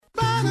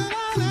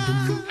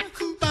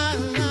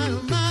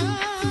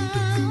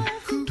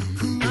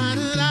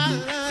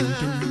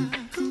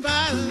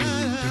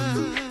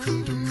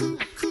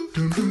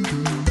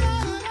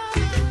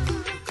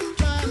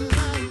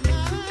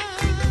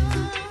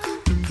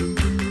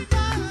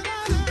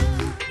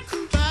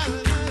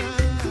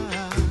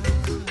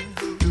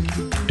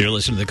You're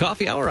listening to the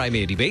Coffee Hour. I'm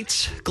Andy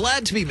Bates.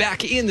 Glad to be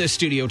back in the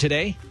studio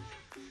today.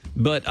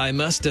 But I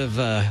must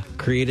have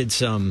created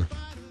some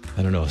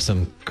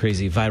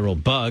crazy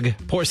viral bug.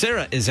 Poor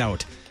Sarah is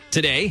out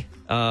today.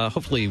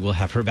 Hopefully we'll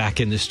have her back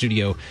in the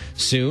studio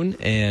soon.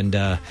 And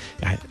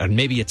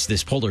maybe it's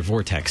this polar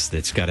vortex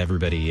that's got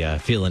everybody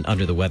feeling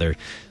under the weather.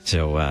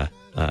 So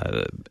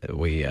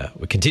we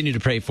continue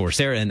to pray for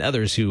Sarah and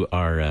others who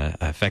are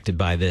affected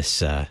by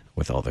this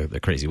with all the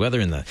crazy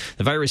weather and the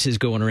viruses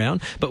going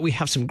around. But we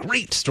have some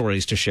great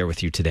stories to share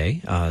with you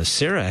today.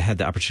 Sarah had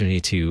the opportunity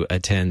to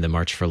attend the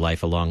March for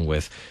Life along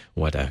with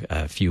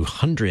a few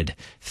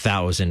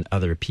 100,000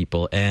 other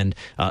people. And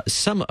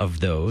some of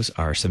those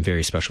are some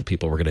very special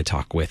people we're going to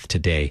talk with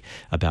today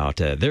about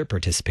their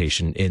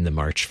participation in the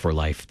March for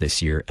Life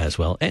this year as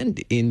well,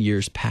 and in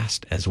years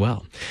past as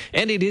well.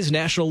 And it is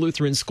National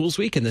Lutheran Schools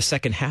Week. In the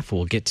second half,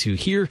 we'll get to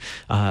hear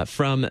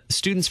from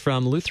students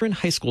from Lutheran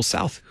High School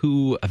South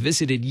who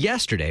visited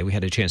yesterday. We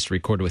had a chance to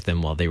record with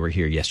them while they were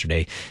here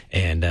yesterday.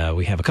 And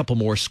we have a couple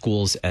more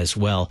schools as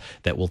well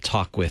that we'll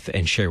talk with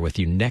and share with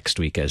you next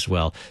week as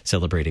well,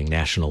 celebrating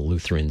National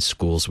Lutheran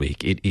Schools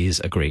Week. It is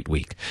a great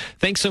week.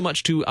 Thanks so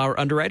much to our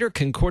underwriter,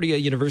 Concordia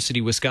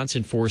University,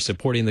 Wisconsin, for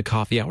supporting the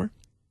Coffee Hour.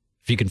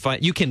 If you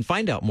can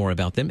find out more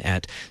about them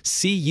at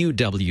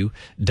cuw.edu.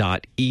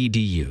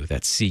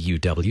 That's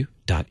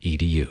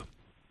cuw.edu.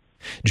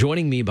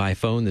 Joining me by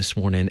phone this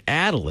morning,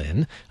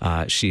 Adalyn.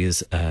 She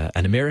is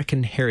an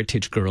American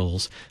Heritage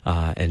Girls,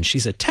 and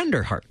she's a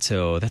Tenderheart.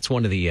 So that's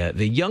one of the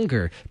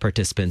younger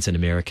participants in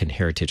American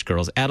Heritage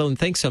Girls. Adalyn,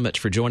 thanks so much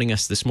for joining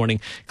us this morning.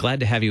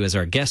 Glad to have you as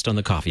our guest on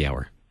the Coffee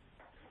Hour.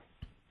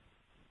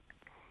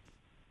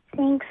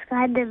 Thanks.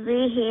 Glad to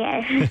be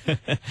here.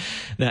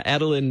 Now,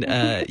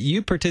 Adalyn,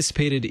 you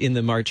participated in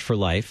the March for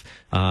Life,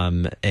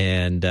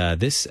 and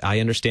this, I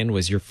understand,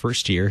 was your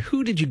first year.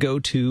 Who did you go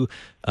to?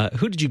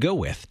 Who did you go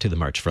with to the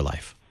March for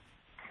Life?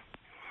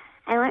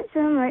 I went to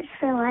the March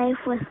for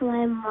Life with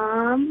my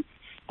mom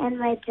and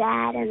my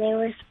dad, and they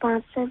were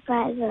sponsored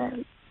by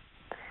the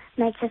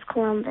Knights of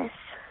Columbus.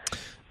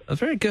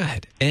 Very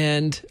good.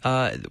 And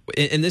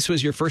this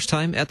was your first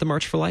time at the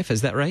March for Life,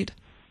 is that right?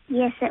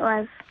 Yes, it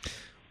was.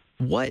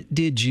 What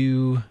did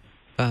you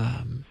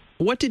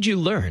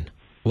learn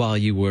while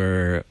you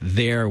were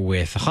there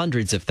with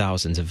hundreds of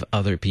thousands of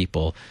other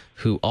people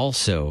who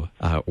also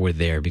were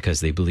there because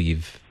they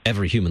believe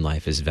every human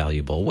life is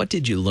valuable? What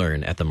did you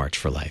learn at the March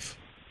for Life?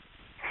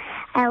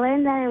 I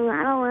learned that I'm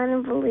not alone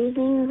in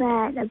believing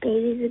that a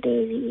baby's a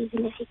baby,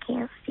 even if you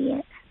can't see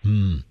it.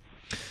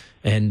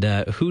 And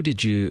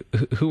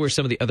who were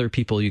some of the other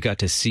people you got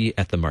to see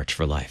at the March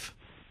for Life?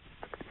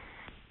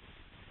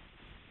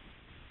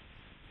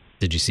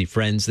 Did you see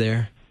friends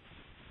there?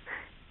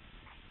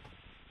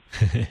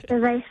 The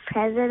vice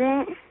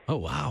president. Oh,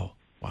 wow.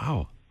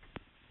 Wow.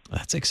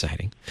 That's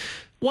exciting.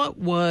 What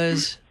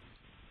was,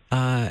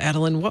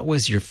 Adalyn, what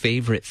was your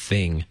favorite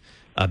thing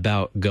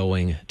about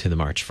going to the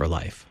March for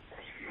Life?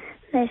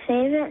 My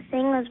favorite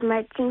thing was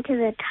marching to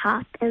the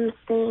top and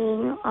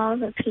seeing all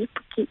the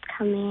people keep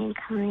coming and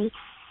coming,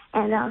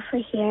 and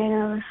also hearing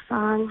all the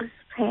songs,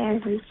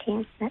 prayers, and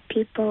chants that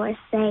people were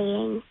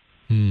saying.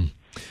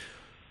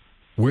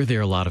 Were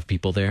there a lot of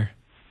people there?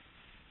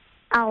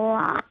 A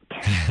lot.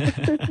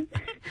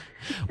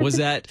 Was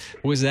that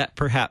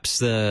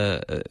perhaps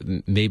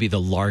maybe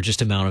the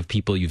largest amount of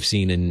people you've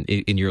seen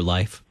in your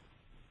life?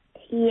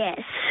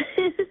 Yes.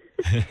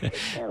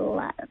 A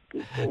lot of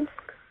people.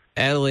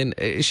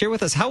 Adalyn, share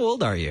with us, how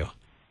old are you?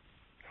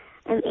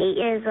 I'm 8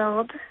 years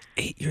old.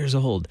 8 years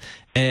old.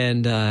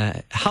 And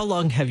how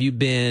long have you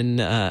been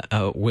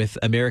with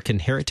American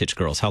Heritage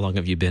Girls? How long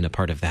have you been a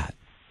part of that?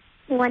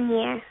 1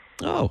 year.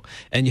 Oh,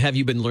 and have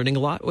you been learning a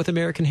lot with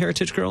American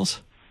Heritage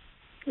Girls?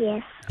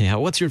 Yes. Yeah,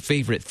 what's your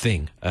favorite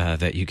thing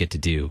that you get to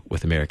do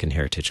with American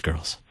Heritage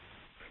Girls?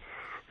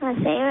 My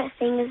favorite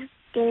thing is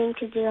getting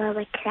to do all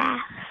the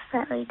crafts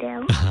that we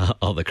do.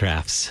 All the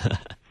crafts.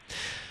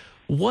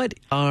 What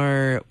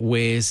are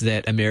ways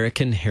that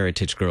American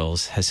Heritage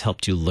Girls has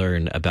helped you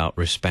learn about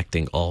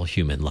respecting all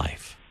human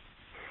life?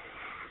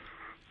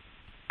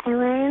 I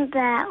learned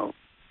that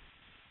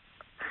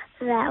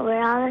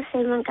we're all the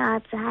same in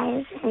God's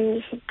eyes, and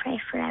we should pray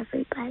for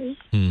everybody.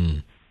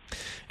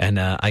 And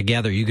I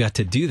gather you got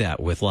to do that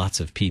with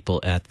lots of people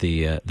at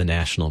the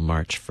National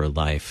March for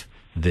Life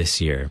this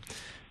year.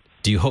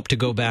 Do you hope to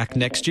go back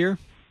next year?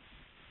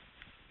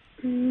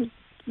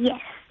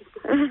 Yes.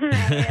 I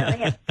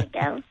really hope to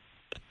go.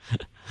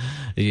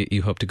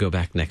 You hope to go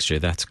back next year.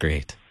 That's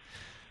great.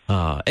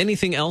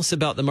 Anything else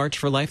about the March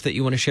for Life that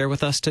you want to share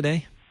with us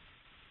today?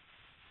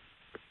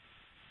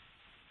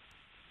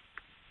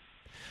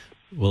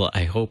 Well,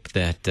 I hope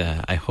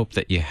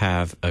that you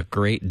have a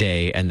great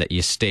day and that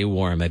you stay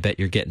warm. I bet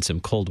you're getting some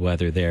cold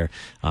weather there.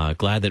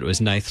 Glad that it was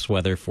nice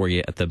weather for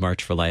you at the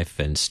March for Life,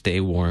 and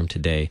stay warm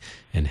today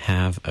and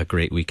have a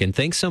great weekend.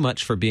 Thanks so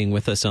much for being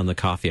with us on the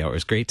Coffee Hour.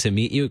 It's great to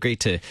meet you. Great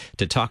to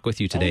talk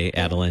with you today,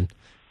 Adalyn.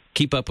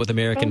 Keep up with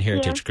American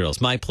Heritage Girls.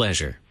 My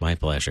pleasure. My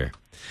pleasure.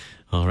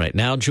 All right.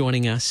 Now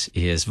joining us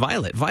is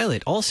Violet.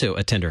 Violet, also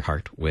a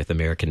Tenderheart with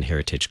American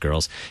Heritage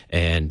Girls,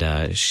 and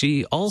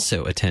she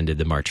also attended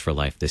the March for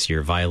Life this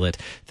year. Violet,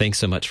 thanks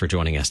so much for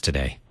joining us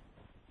today.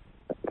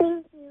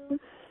 Thank you.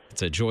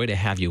 It's a joy to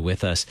have you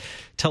with us.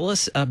 Tell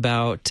us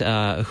about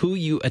who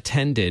you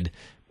attended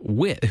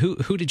with.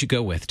 Who did you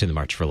go with to the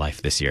March for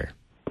Life this year?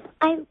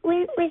 I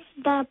went with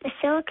the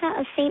Basilica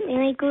of St.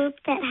 Mary group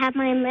that had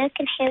my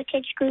American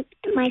Heritage group,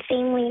 my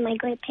family, and my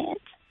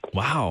grandparents.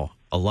 Wow,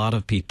 a lot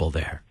of people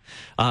there.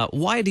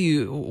 Why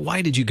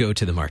did you go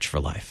to the March for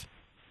Life?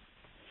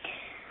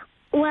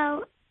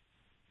 Well,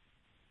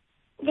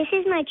 this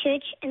is my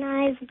church, and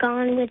I've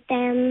gone with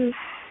them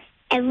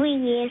every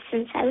year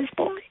since I was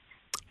born.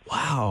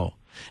 Wow.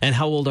 And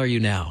how old are you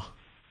now?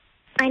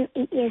 I'm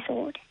 8 years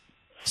old.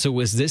 So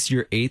was this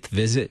your 8th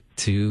visit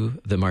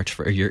to the March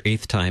for, or your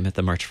 8th time at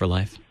the March for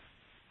Life?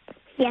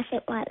 Yes,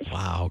 it was.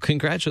 Wow,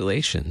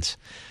 congratulations.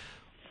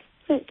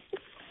 Thank you.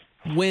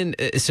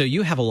 So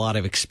you have a lot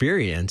of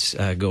experience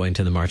going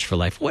to the March for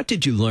Life. What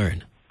did you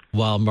learn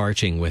while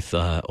marching with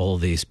all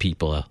these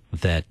people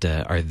that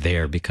are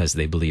there because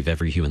they believe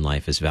every human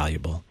life is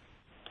valuable?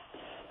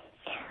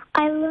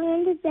 I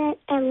learned that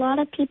a lot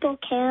of people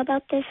care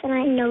about this, and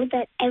I know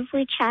that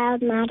every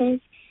child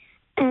matters.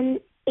 And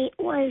it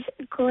was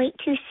great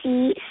to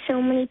see so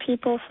many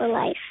people for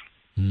life.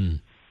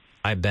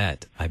 I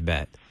bet.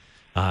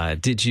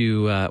 What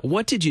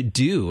did you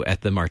do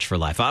at the March for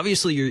Life?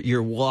 Obviously,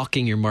 you're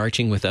walking, you're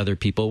marching with other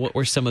people. What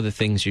were some of the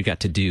things you got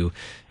to do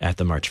at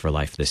the March for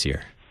Life this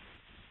year?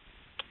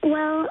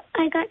 Well,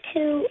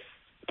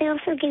 they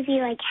also give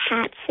you, like,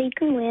 hats so you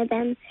can wear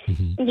them.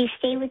 Mm-hmm. And you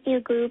stay with your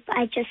group.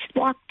 I just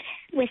walked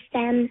with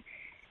them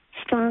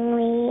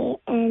strongly,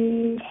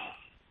 and,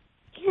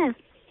 yeah.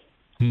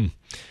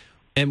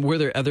 And were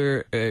there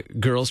other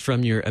girls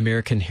from your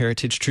American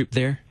Heritage troop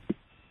there?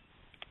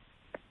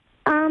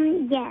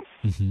 Yes.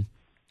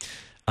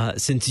 Mm-hmm.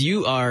 Since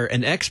you are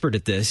an expert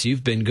at this,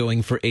 you've been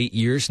going for 8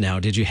 years now.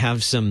 Did you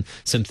have some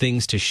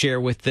things to share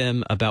with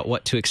them about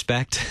what to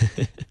expect?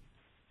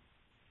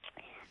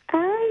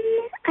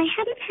 I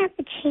haven't had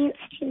the chance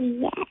to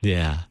yet.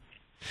 Yeah.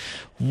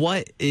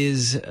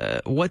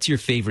 What's your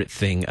favorite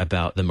thing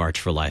about the March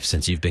for Life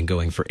since you've been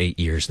going for 8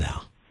 years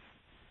now?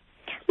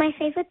 My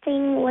favorite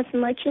thing was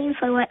marching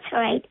for what's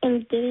right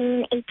and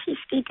getting a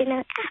tasty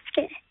dinner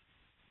after.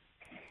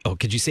 Oh,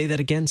 could you say that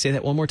again? Say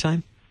that one more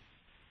time.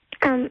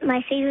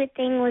 My favorite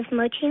thing was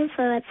marching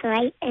for what's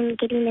right and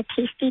getting a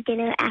tasty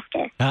dinner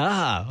after.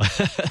 Ah,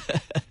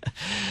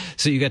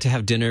 so you got to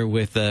have dinner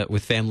with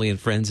family and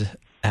friends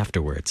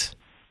afterwards.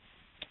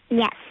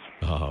 Yes.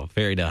 Oh,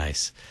 very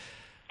nice.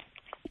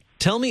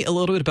 Tell me a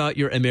little bit about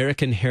your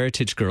American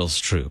Heritage Girls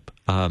troop.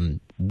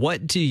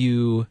 What do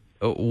you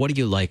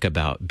like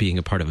about being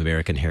a part of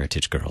American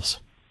Heritage Girls?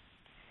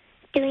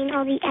 Doing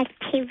all the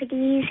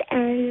activities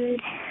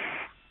and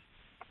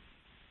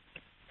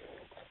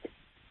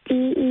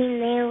being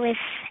there with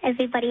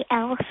everybody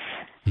else.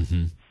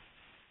 Mm-hmm.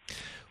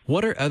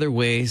 What are other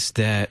ways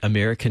that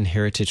American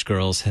Heritage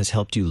Girls has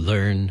helped you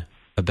learn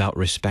about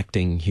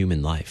respecting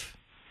human life?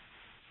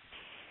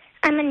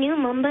 I'm a new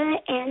member,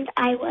 and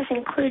I was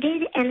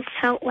included and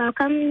felt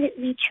welcome.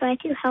 We try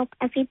to help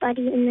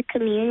everybody in the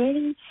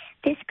community.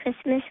 This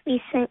Christmas,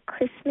 we sent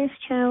Christmas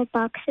child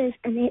boxes,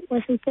 and it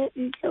was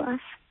important to us.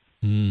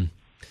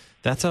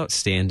 That's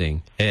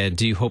outstanding. And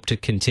do you hope to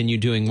continue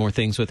doing more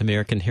things with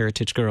American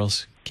Heritage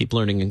Girls? Keep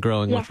learning and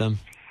growing with them?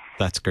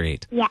 That's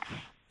great. Yes.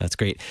 That's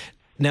great.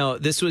 Now,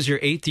 this was your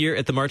 8th year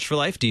at the March for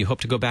Life. Do you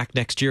hope to go back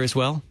next year as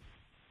well?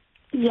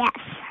 Yes.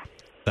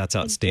 That's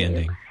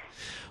outstanding.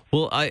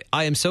 Well, I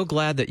am so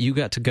glad that you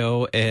got to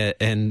go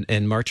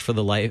and March for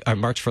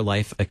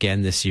Life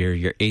again this year,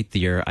 your 8th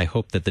year. I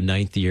hope that the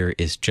 9th year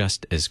is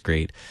just as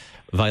great.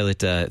 Violet,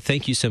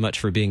 thank you so much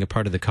for being a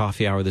part of the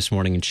coffee hour this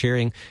morning and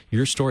sharing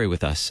your story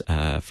with us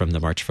from the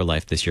March for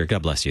Life this year.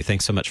 God bless you.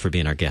 Thanks so much for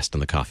being our guest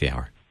on the coffee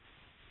hour.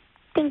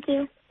 Thank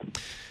you.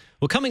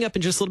 Well, coming up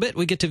in just a little bit,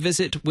 we get to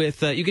visit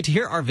with, you get to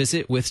hear our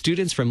visit with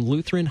students from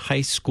Lutheran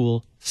High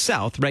School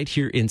South, right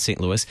here in St.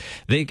 Louis.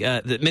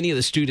 Many of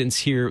the students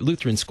here,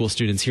 Lutheran school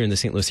students here in the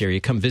St. Louis area,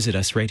 come visit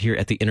us right here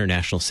at the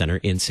International Center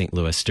in St.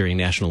 Louis during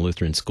National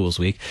Lutheran Schools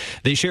Week.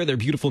 They share their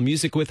beautiful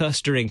music with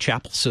us during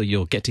chapel, so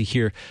you'll get to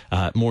hear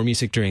more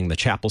music during the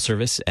chapel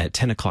service at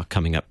 10 o'clock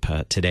coming up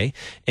today.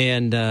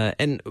 And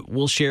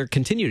we'll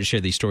continue to share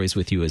these stories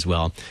with you as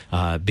well.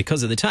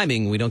 Because of the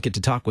timing, we don't get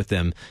to talk with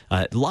them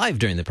live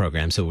during the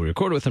program, so we'll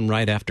record with them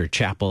right after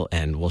chapel,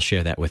 and we'll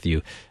share that with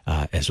you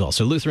as well.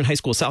 So Lutheran High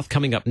School South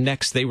coming up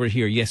next. They were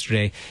here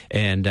yesterday,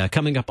 and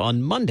coming up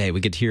on Monday, we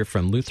get to hear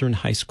from Lutheran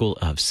High School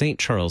of St.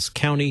 Charles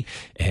County.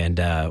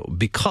 And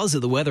because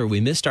of the weather,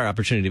 we missed our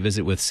opportunity to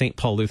visit with St.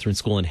 Paul Lutheran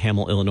School in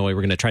Hamel, Illinois. We're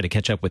going to try to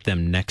catch up with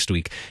them next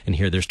week and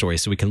hear their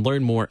stories so we can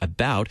learn more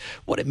about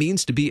what it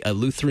means to be a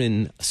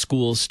Lutheran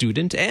school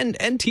student,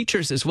 and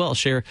teachers as well.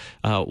 Share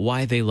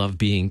why they love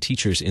being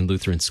teachers in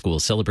Lutheran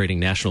schools, celebrating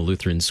National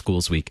Lutheran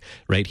Schools Week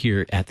right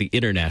here at the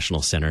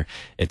International Center.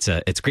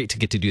 It's great to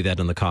get to do that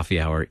on the coffee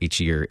hour each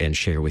year and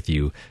share with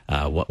you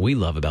what we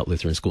love about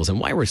Lutheran schools and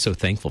why we're so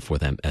thankful for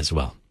them as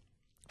well.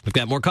 We've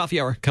got more Coffee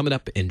Hour coming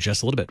up in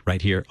just a little bit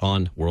right here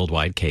on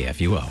Worldwide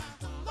KFUO.